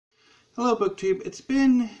Hello, BookTube. It's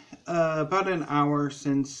been about an hour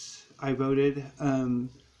since I voted.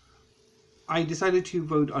 I decided to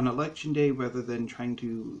vote on election day rather than trying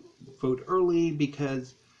to vote early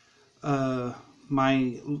because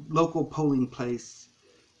my local polling place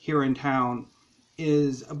here in town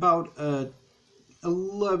is about a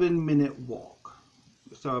 11-minute walk.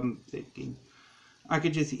 So I'm thinking I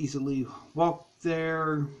could just easily walk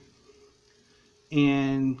there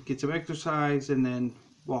and get some exercise and then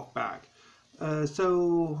walk back.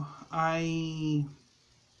 So I'm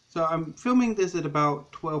filming this at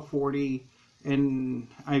about 12:40, and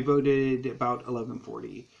I voted about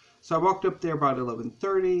 11:40. So I walked up there about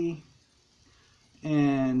 11:30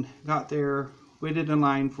 and got there, waited in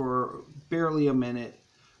line for barely a minute.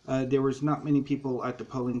 There was not many people at the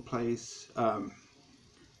polling place,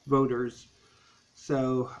 voters.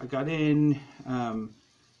 So I got in,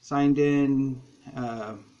 signed in,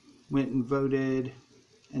 went and voted,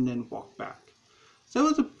 and then walked back. So it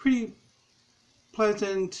was a pretty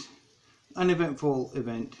pleasant, uneventful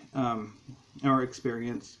event, or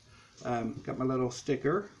experience. Got my little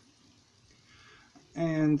sticker.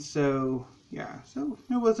 And so, yeah, so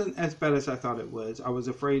it wasn't as bad as I thought it was. I was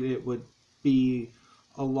afraid it would be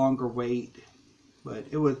a longer wait, but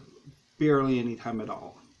it was barely any time at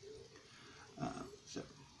all.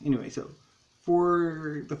 So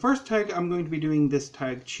for the first tag, I'm going to be doing this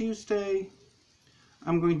tag Tuesday.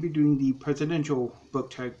 I'm going to be doing the presidential book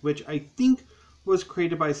tag, which I think was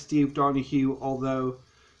created by Steve Donahue, although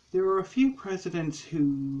there are a few presidents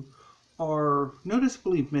who are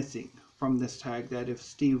noticeably missing from this tag that if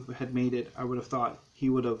Steve had made it, I would have thought he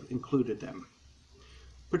would have included them.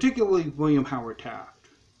 Particularly William Howard Taft.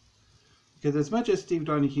 Because as much as Steve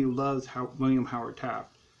Donahue loves William Howard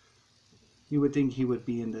Taft, you would think he would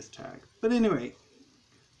be in this tag. But anyway,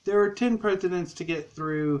 there are 10 presidents to get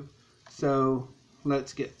through, so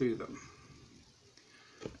let's get through them.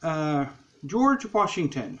 George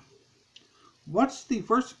Washington. What's the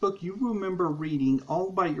first book you remember reading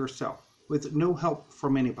all by yourself, with no help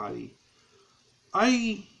from anybody?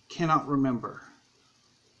 I cannot remember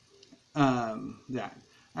that.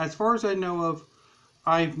 As far as I know of,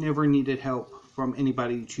 I've never needed help from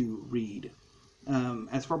anybody to read.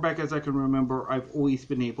 As far back as I can remember, I've always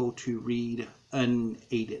been able to read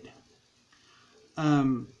unaided.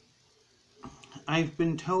 I've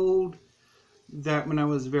been told that when I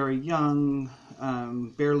was very young,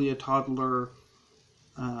 barely a toddler,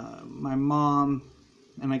 my mom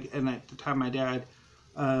and at the time my dad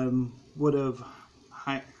would have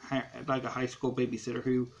like a high school babysitter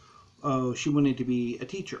who she wanted to be a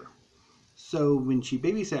teacher. So when she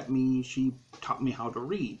babysat me, she taught me how to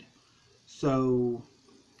read. So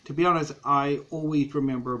to be honest, I always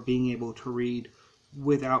remember being able to read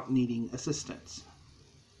without needing assistance.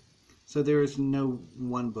 So there is no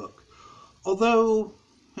one book. Although,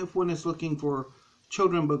 if one is looking for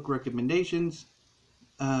children book recommendations,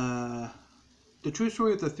 The True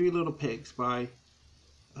Story of the Three Little Pigs by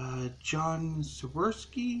John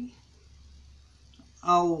Swieszka.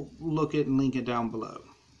 I'll look it and link it down below.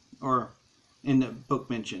 Or in the book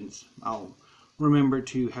mentions. I'll remember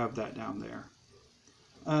to have that down there.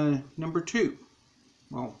 Number 2.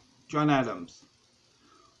 Well, John Adams.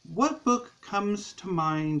 What book comes to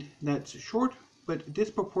mind that's short but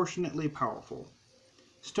disproportionately powerful?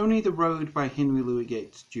 Stony the Road by Henry Louis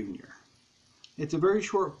Gates, Jr. It's a very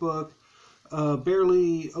short book,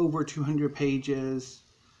 barely over 200 pages,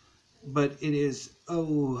 but it is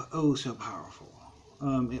oh so powerful.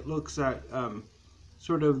 It looks at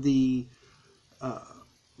sort of the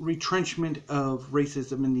retrenchment of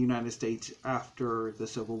racism in the United States after the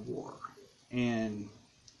Civil War, and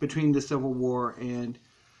between the Civil War and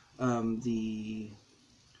the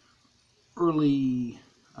early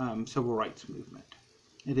civil rights movement.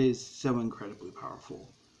 It is so incredibly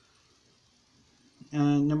powerful.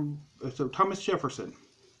 So Thomas Jefferson.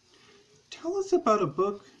 Tell us about a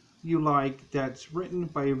book you like that's written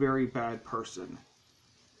by a very bad person.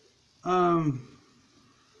 I'm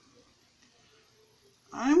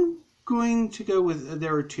going to go with,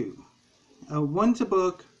 there are 2. One's a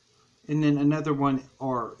book, and then another one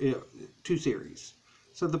are 2 series.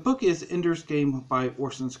 So the book is Ender's Game by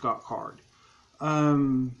Orson Scott Card.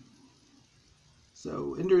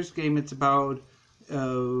 So Ender's Game, it's about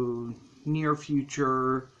near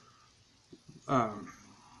future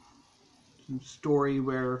story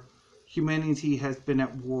where humanity has been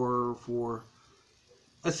at war for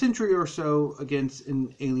a century or so against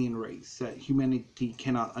an alien race that humanity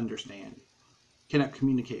cannot understand, cannot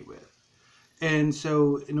communicate with. And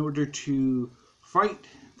so in order to fight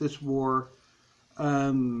this war,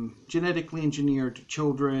 genetically engineered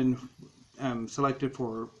children selected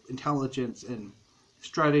for intelligence and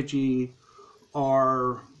strategy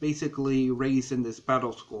are basically raised in this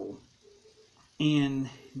battle school. And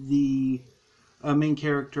the main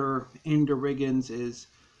character, Ender Riggins, is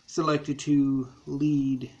selected to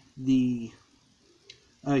lead the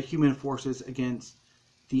human forces against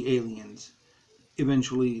the aliens,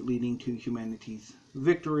 eventually leading to humanity's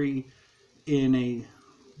victory in a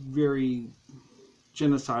very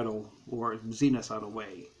genocidal or xenocidal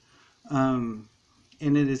way. And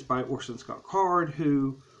it is by Orson Scott Card,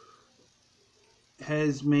 who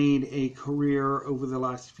has made a career over the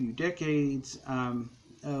last few decades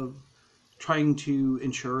of trying to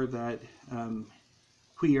ensure that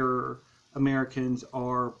queer Americans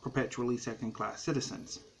are perpetually second-class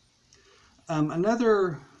citizens.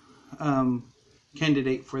 Another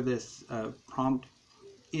candidate for this prompt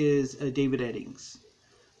is David Eddings.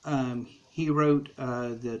 He wrote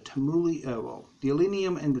the Tamuli, the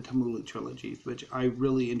Elenium and the Tamuli trilogies, which I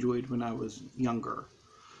really enjoyed when I was younger.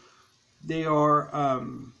 They are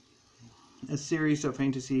a series of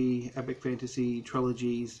fantasy, epic fantasy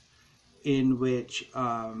trilogies in which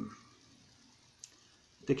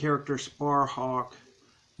the character Sparhawk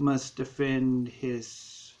must defend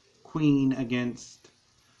his queen against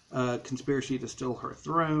a conspiracy to steal her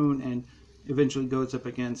throne, and eventually goes up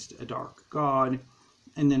against a dark god.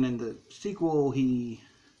 And then in the sequel, he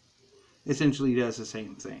essentially does the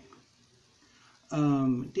same thing.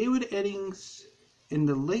 David Eddings, in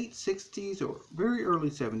the late 60s or very early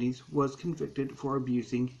 70s, was convicted for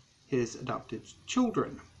abusing his adopted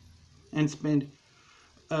children and spent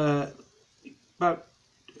about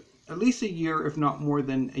at least a year, if not more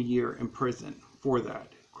than a year, in prison for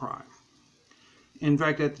that crime. In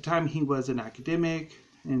fact, at the time, he was an academic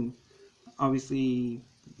and obviously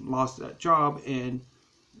lost that job and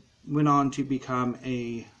went on to become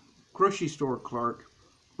a grocery store clerk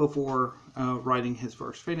before writing his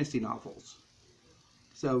first fantasy novels.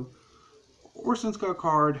 So, Orson Scott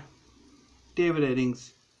Card, David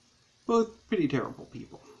Eddings, both pretty terrible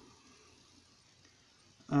people.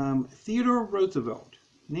 Theodore Roosevelt.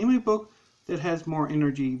 Name a book that has more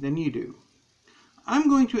energy than you do. I'm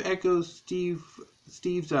going to echo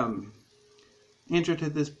Steve's answer to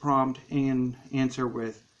this prompt and answer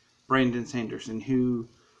with Brandon Sanderson, who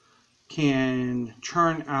can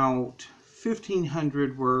churn out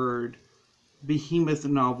 1,500-word behemoth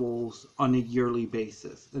novels on a yearly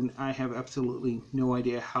basis. And I have absolutely no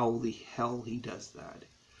idea how the hell he does that.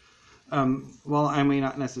 While I may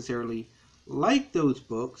not necessarily like those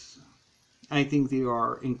books, I think they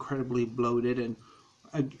are incredibly bloated, and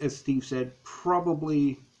as Steve said,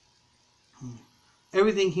 probably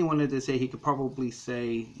everything he wanted to say he could probably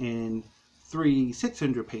say in 3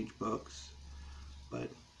 600-page books, but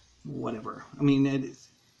whatever. I mean,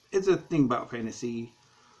 it's a thing about fantasy,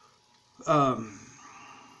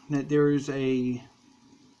 that there's a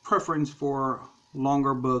preference for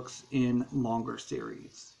longer books in longer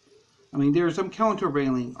series. I mean, there are some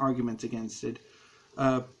countervailing arguments against it,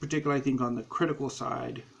 particularly I think on the critical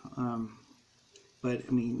side, but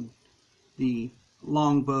I mean, the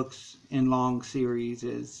long books in long series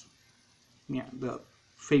is, yeah, the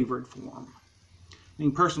favored form. I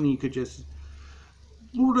mean, personally, you could just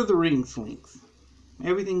Lord of the Rings length.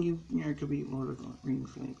 Everything could be Lord of the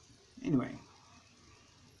Rings length. Anyway,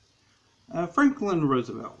 Franklin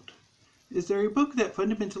Roosevelt. Is there a book that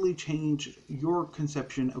fundamentally changed your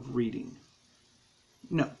conception of reading?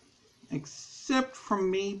 No, except for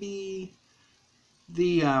maybe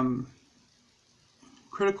the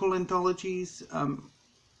critical anthologies,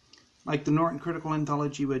 like the Norton Critical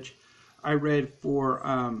Anthology, which I read for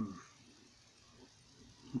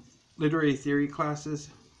literary theory classes.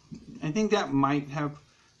 I think that might have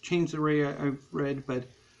changed the way I've read,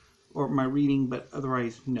 or my reading, but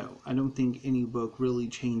otherwise, no. I don't think any book really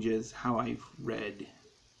changes how I've read.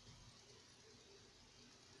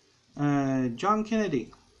 John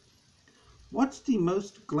Kennedy. What's the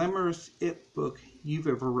most glamorous it book you've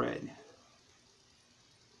ever read?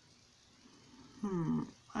 I'm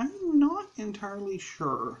not entirely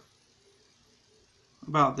sure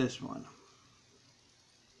about this one.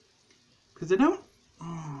 Because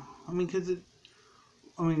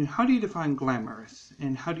how do you define glamorous?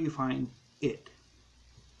 And how do you find it?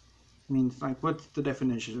 I mean, it's like, what's the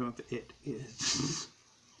definition of it is?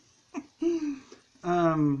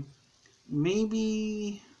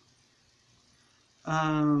 Maybe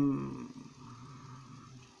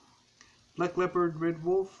Black Leopard, Red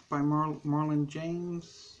Wolf by Marlon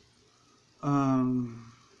James.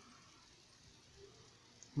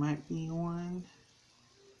 Might be one.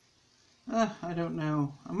 I don't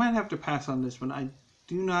know. I might have to pass on this one. I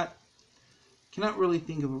do not Cannot really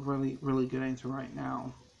think of a really good answer right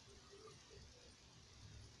now.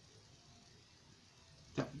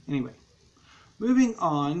 So, anyway. Moving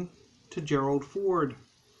on to Gerald Ford.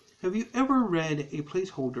 Have you ever read a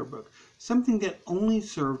placeholder book? Something that only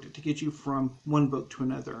served to get you from one book to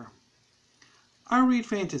another. I read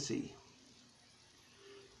fantasy.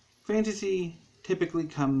 Fantasy typically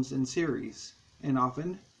comes in series, and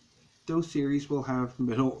often those series will have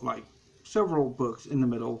several books in the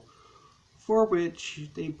middle for which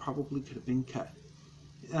they probably could have been cut.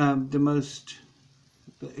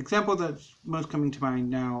 The example that's most coming to mind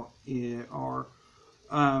now are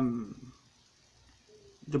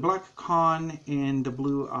The Black Khan and The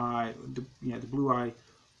Blue Eye, The Blue Eye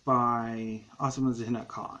by Ausma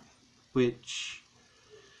Zehanat, which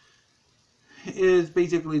is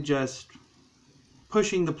basically just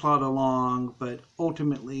pushing the plot along, but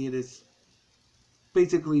ultimately it is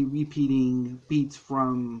basically repeating beats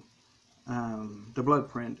from the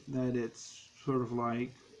Bloodprint, that it's sort of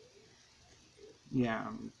like,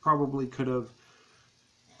 probably could have,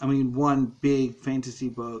 one big fantasy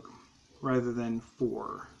book rather than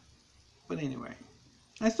 4. But anyway,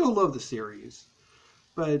 I still love the series.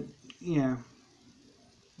 But, yeah,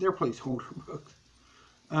 they're placeholder books.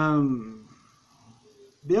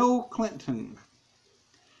 Bill Clinton.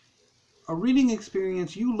 A reading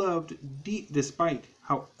experience you loved despite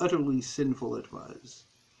how utterly sinful it was.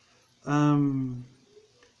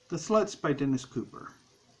 The Sluts by Dennis Cooper.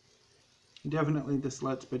 Definitely The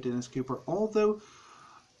Sluts by Dennis Cooper. Although,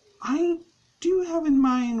 I do have in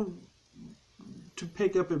mind to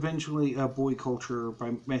pick up eventually Boy Culture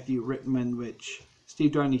by Matthew Rittman, which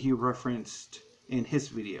Steve Donahue referenced in his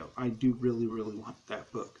video. I do really, really want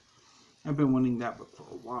that book. I've been wanting that book for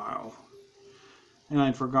a while. And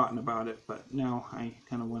I'd forgotten about it, but now I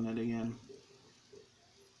kind of want it again.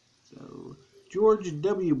 So, George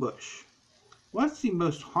W. Bush. What's the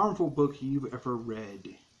most harmful book you've ever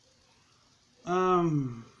read?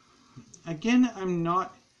 Again, I'm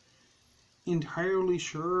not entirely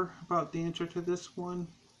sure about the answer to this one.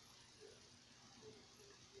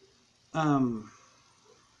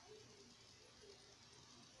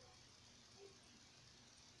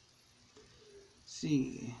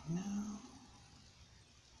 See, no.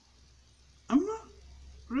 I'm not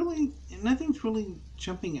really, nothing's really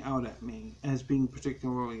jumping out at me as being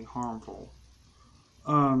particularly harmful.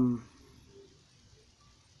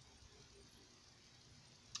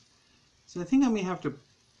 So I think I may have to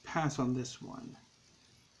pass on this one.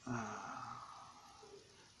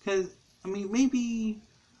 Because, maybe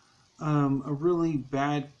a really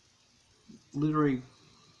bad literary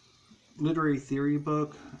theory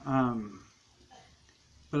book,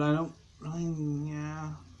 but I don't really,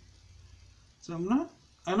 So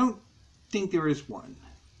I don't think there is one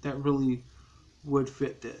that really would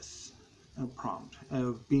fit this prompt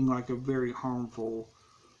of being like a very harmful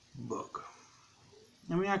book.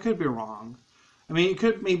 I could be wrong. It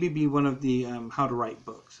could maybe be one of the how to write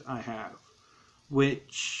books I have,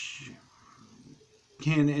 which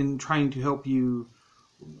can, in trying to help you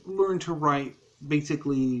learn to write,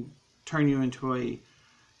 basically turn you into a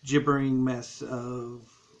gibbering mess of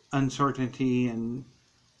uncertainty and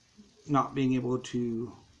not being able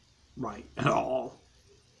to write at all.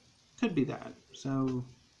 Could be that. So,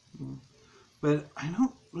 but I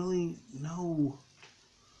don't really know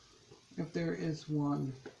if there is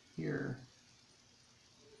one here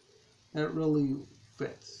that really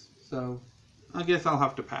fits. So, I guess I'll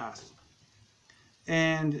have to pass.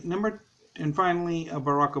 And finally,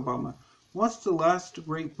 Barack Obama. What's the last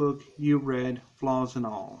great book you read, flaws and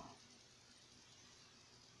all?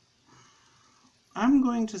 I'm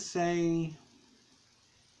going to say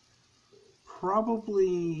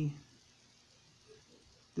probably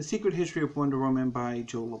The Secret History of Wonder Woman by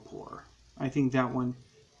Joe Lepore. I think that one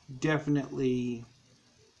definitely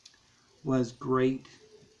was great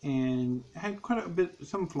and had quite a bit,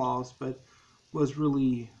 some flaws, but was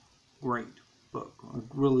really great book. A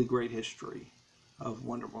really great history of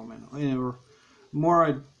Wonder Woman. Or more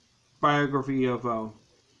a biography of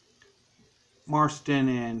Marston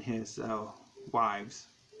and his wives.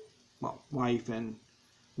 Well, wife and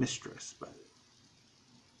mistress, but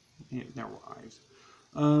their wives.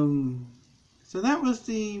 So that was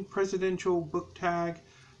the presidential book tag.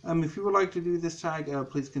 If you would like to do this tag,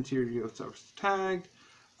 please consider yourselves tagged.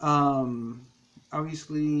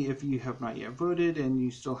 Obviously, if you have not yet voted and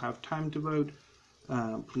you still have time to vote,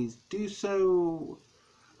 please do so.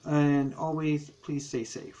 And always, please stay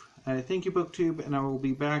safe. Thank you, BookTube, and I will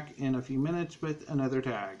be back in a few minutes with another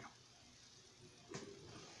tag.